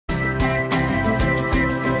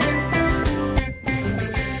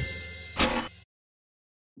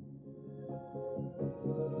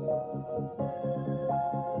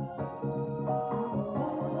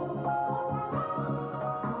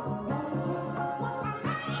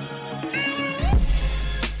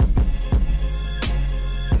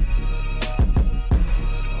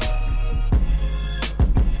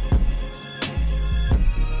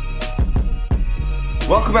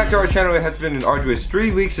Welcome back to our channel. It has been an arduous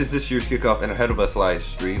 3 weeks since this year's kickoff, and ahead of us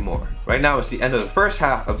lies 3 more. Right now it's the end of the first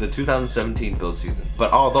half of the 2017 build season.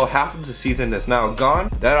 But although half of the season is now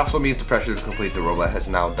gone, that also means the pressure to complete the robot has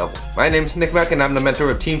now doubled. My name is Nick Mack and I'm the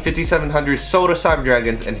mentor of Team 5700 SOTA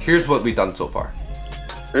Cyberdragons, and here's what we've done so far.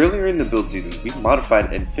 Earlier in the build season, we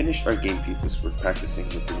modified and finished our game pieces for practicing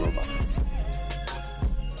with the robot.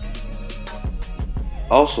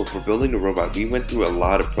 Also, for building the robot, we went through a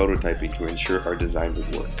lot of prototyping to ensure our design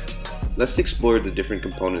would work. Let's explore the different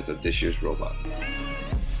components of this year's robot.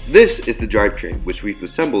 This is the drivetrain, which we've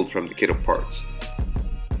assembled from the kit of parts.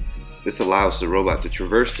 This allows the robot to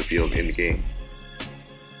traverse the field in the game.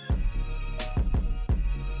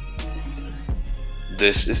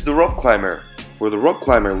 This is the rope climber. For the rope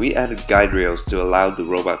climber, we added guide rails to allow the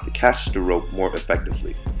robot to catch the rope more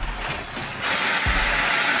effectively.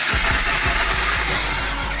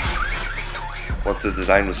 Once the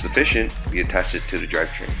design was sufficient, we attached it to the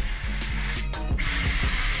drivetrain.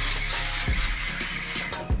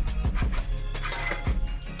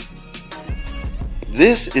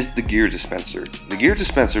 This is the gear dispenser. The gear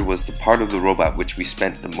dispenser was the part of the robot which we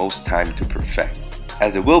spent the most time to perfect,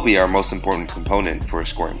 as it will be our most important component for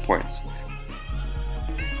scoring points.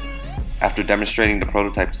 After demonstrating the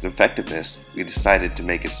prototype's effectiveness, we decided to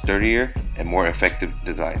make a sturdier and more effective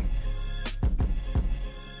design.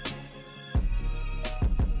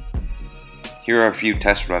 Here are a few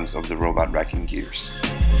test runs of the robot racking gears.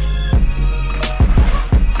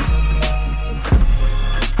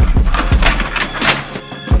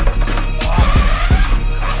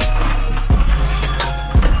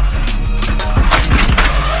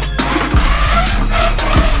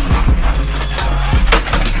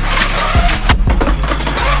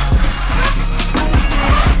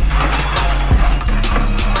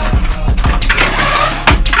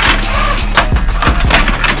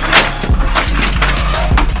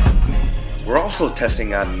 We're also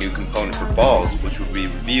testing out a new component for balls, which will be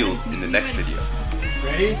revealed in the next video.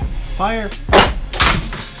 Ready? Fire!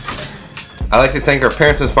 I'd like to thank our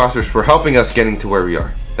parents and sponsors for helping us getting to where we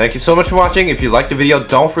are. Thank you so much for watching. If you liked the video,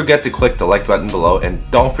 don't forget to click the like button below and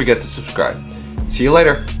don't forget to subscribe. See you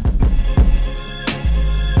later.